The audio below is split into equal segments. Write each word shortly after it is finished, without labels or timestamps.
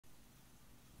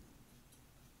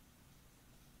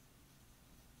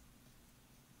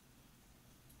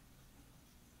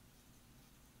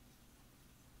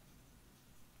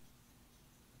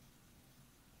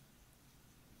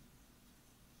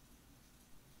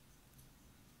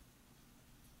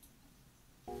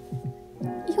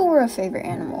you were a favorite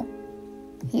animal.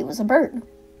 He was a bird.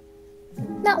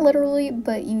 Not literally,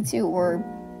 but you two were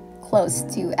close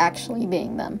to actually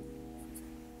being them.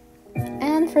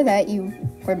 And for that, you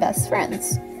were best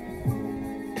friends.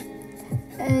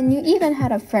 And you even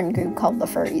had a friend group called the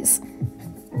Furries.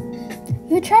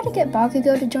 You tried to get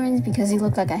Bakugo to join because he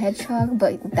looked like a hedgehog,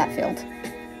 but that failed.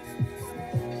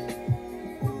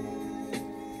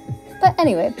 But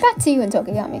anyway, back to you and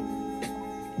Tokoyami.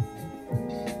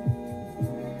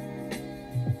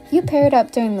 You paired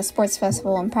up during the sports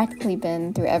festival and practically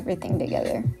been through everything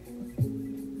together.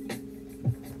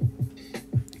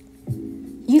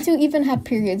 You two even had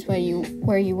periods where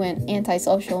you went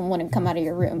antisocial and wouldn't come out of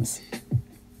your rooms.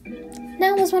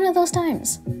 Now was one of those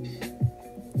times.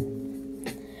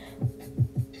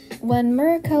 When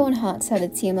Murako and Hans had a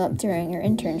team up during your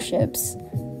internships,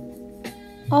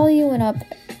 all you went up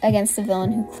against a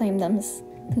villain who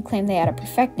claimed they had a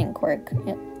perfecting quirk,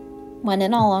 when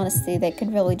in all honesty they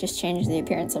could really just change the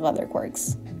appearance of other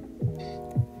quirks.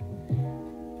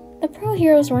 The pro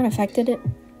heroes weren't affected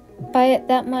by it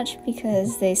that much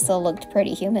because they still looked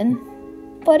pretty human,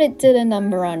 but it did a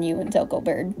number on you and Toko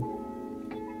Bird.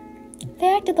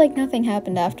 They acted like nothing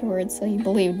happened afterwards, so you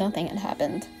believed nothing had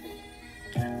happened.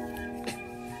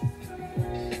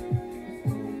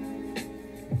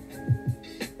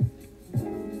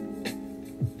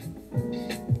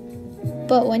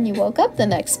 But when you woke up the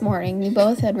next morning, you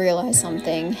both had realized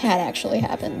something had actually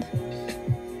happened.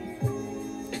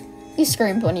 You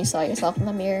screamed when you saw yourself in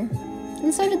the mirror,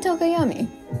 and so did Tokoyami.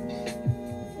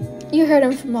 You heard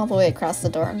him from all the way across the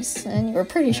dorms, and you were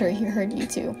pretty sure he heard you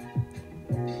too.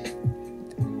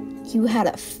 You had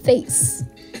a face,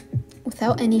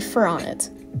 without any fur on it.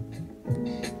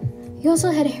 You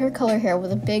also had hair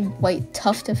with a big white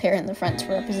tuft of hair in the front to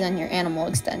represent your animal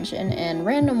extension, and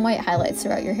random white highlights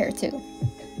throughout your hair too.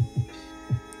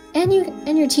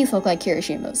 And your teeth look like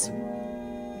Kirishima's.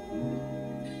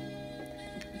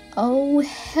 Oh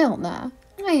hell nah.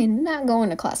 I am not going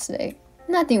to class today.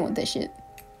 Not dealing with this shit.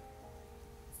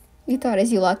 You thought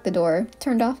as you locked the door,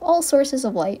 turned off all sources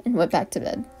of light, and went back to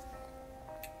bed.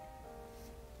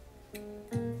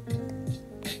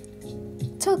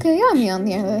 Tokoyami, on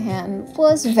the other hand,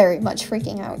 was very much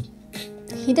freaking out.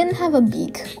 He didn't have a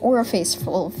beak or a face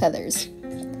full of feathers.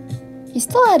 He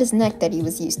still had his neck that he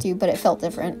was used to, but it felt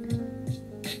different.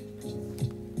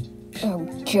 Oh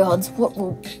gods, what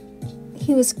will...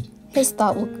 His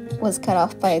thought was cut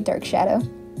off by a dark shadow.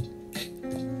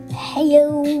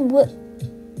 Heyo, what...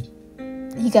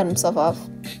 He cut himself off.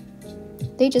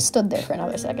 They just stood there for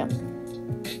another second.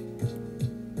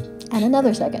 And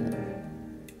another second.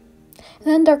 And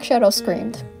then Dark Shadow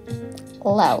screamed.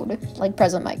 Loud, like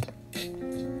Present Mike.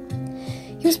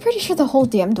 He was pretty sure the whole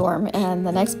damn dorm and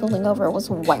the next building over was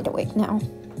wide awake now.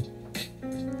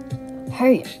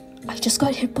 Hey, I just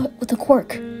got hit with a quirk,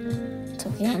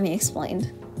 Tokoyami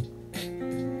explained.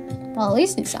 Well, at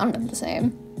least he sounded the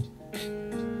same.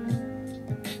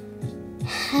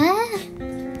 Huh?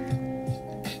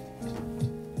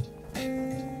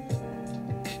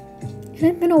 It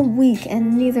had been a week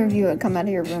and neither of you had come out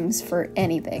of your rooms for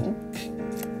anything.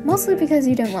 Mostly because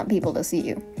you didn't want people to see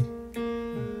you.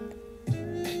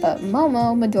 But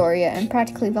Momo, Midoriya, and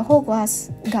practically the whole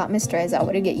class got Mr.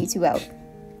 Aizawa to get you two out.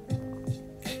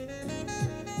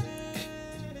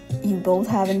 You both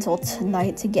have until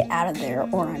tonight to get out of there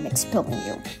or I'm expelling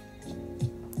you.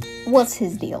 What's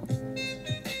his deal?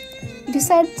 You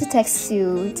decided to text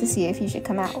Sue to see if you should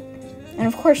come out. And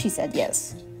of course she said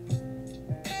yes.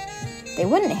 They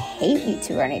wouldn't hate you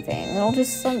two or anything. It'll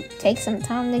just take some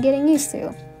time to getting used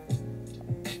to.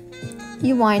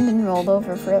 You whined and rolled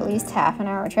over for at least half an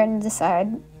hour trying to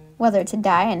decide whether to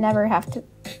die and never have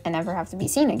to be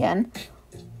seen again,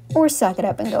 or suck it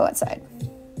up and go outside.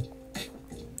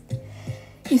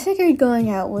 You figured going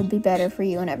out would be better for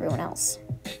you and everyone else.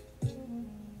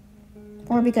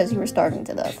 Or because you were starving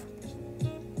to death.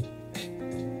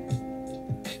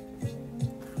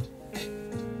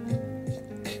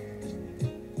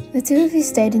 The two of you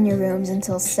stayed in your rooms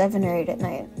until 7 or 8 at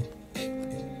night.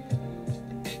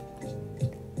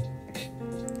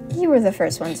 You were the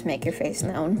first one to make your face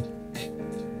known.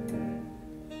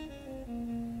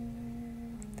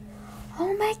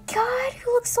 Oh my god,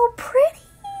 you look so pretty!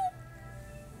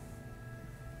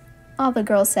 All the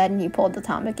girls said, and you pulled the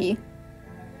Tamaki.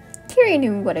 Kiri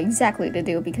knew what exactly to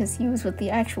do because he was with the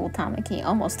actual Tamaki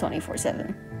almost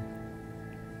 24/7.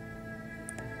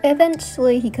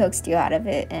 Eventually, he coaxed you out of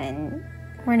it, and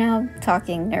we're now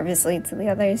talking nervously to the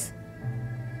others.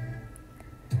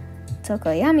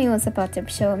 Tokoyami was about to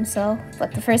show himself,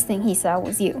 but the first thing he saw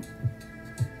was you.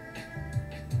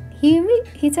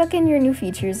 He took in your new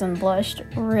features and blushed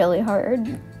really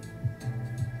hard.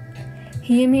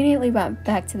 He immediately went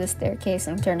back to the staircase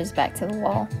and turned his back to the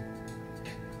wall.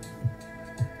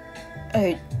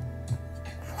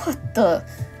 What the?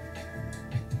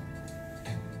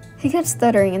 He kept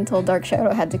stuttering until Dark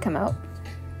Shadow had to come out.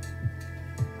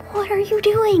 What are you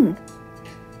doing?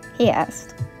 He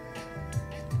asked.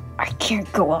 I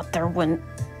can't go out there when...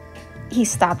 He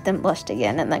stopped and blushed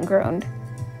again and then groaned.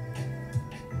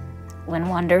 When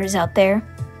Wanderer's out there?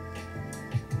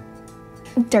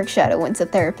 Dark Shadow went to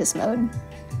therapist mode.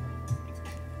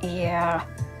 Yeah.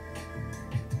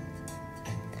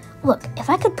 Look, if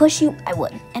I could push you, I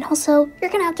would. And also, you're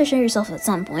gonna have to show yourself at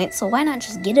some point, so why not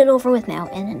just get it over with now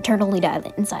and internally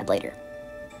dive inside later?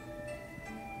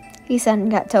 He said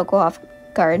and got Toko off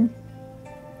guard.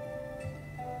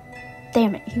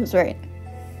 Damn it, he was right.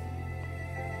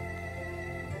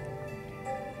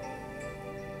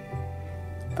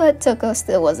 But Toko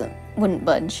still wouldn't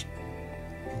budge.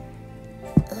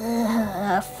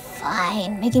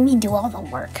 Fine, making me do all the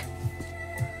work.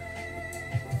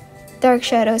 Dark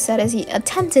Shadow said as he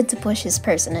attempted to push his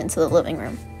person into the living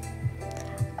room.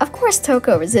 Of course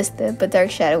Toko resisted, but Dark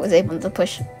Shadow was able to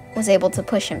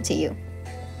push him to you.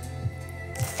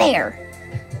 There!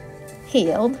 He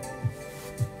yelled.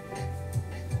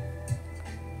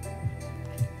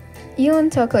 You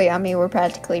and Tokoyami were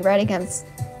practically right against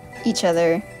each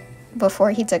other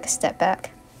before he took a step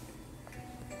back.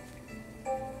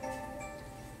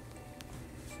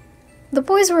 The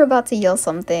boys were about to yell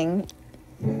something,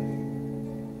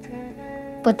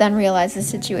 but then realized the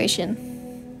situation.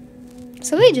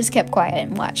 So they just kept quiet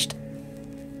and watched.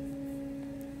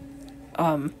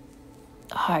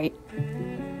 Hi.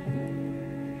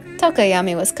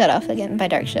 Tokoyami was cut off again by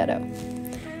Dark Shadow.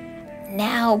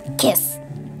 Now kiss.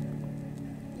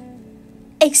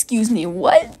 Excuse me,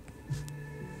 what?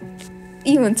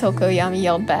 Even Tokoyami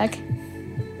yelled back.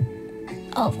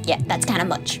 Oh, yeah, that's kind of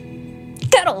much.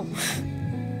 Cuddle!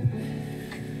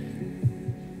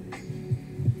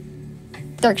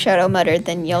 Dark Shadow muttered,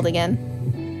 then yelled again.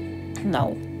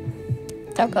 No.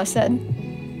 Toko said.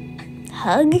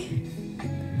 Hug?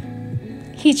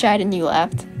 He tried and you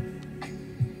laughed.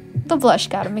 The blush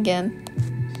got him again.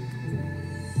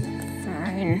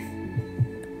 Fine.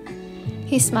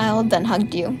 He smiled, then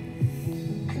hugged you.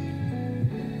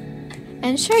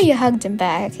 And sure, you hugged him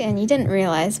back, and you didn't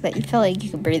realize, but you felt like you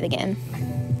could breathe again.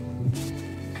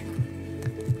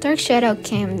 Dark Shadow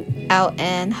came out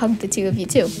and hugged the two of you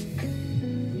too.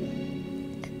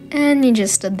 And you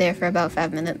just stood there for about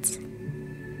 5 minutes.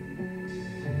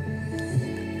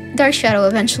 Dark Shadow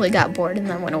eventually got bored and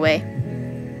then went away.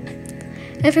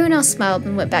 Everyone else smiled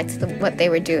and went back to what they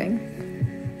were doing.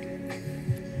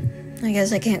 I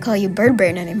guess I can't call you Bird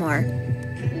Brain anymore.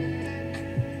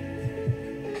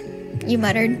 You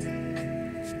muttered.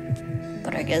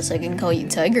 But I guess I can call you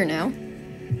Tiger now.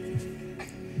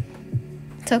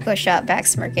 Toko shot back,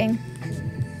 smirking.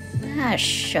 Ah,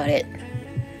 shut it.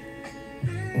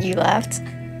 You laughed.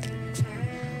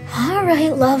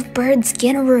 Alright, lovebirds,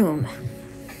 get a room.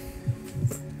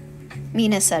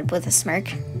 Mina said with a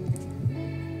smirk.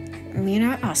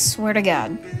 Mina, I swear to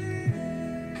God.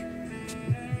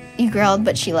 You growled,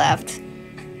 but she laughed.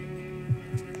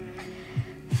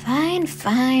 Fine,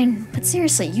 fine. But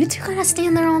seriously, you two gonna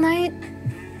stand there all night?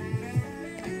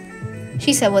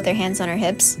 She said with her hands on her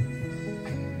hips.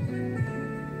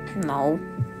 No.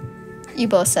 You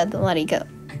both said, then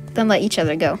let each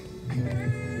other go.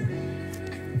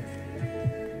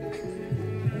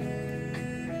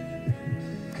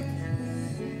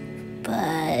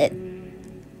 But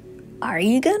are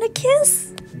you gonna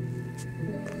kiss?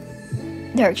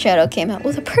 Dark Shadow came out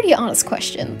with a pretty honest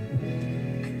question.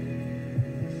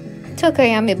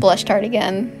 Tokoyami blushed hard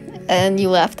again, and you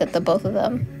laughed at the both of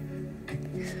them.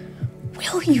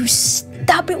 Will you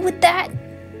stop it with that?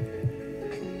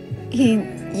 He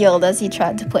yelled as he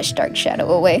tried to push Dark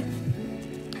Shadow away.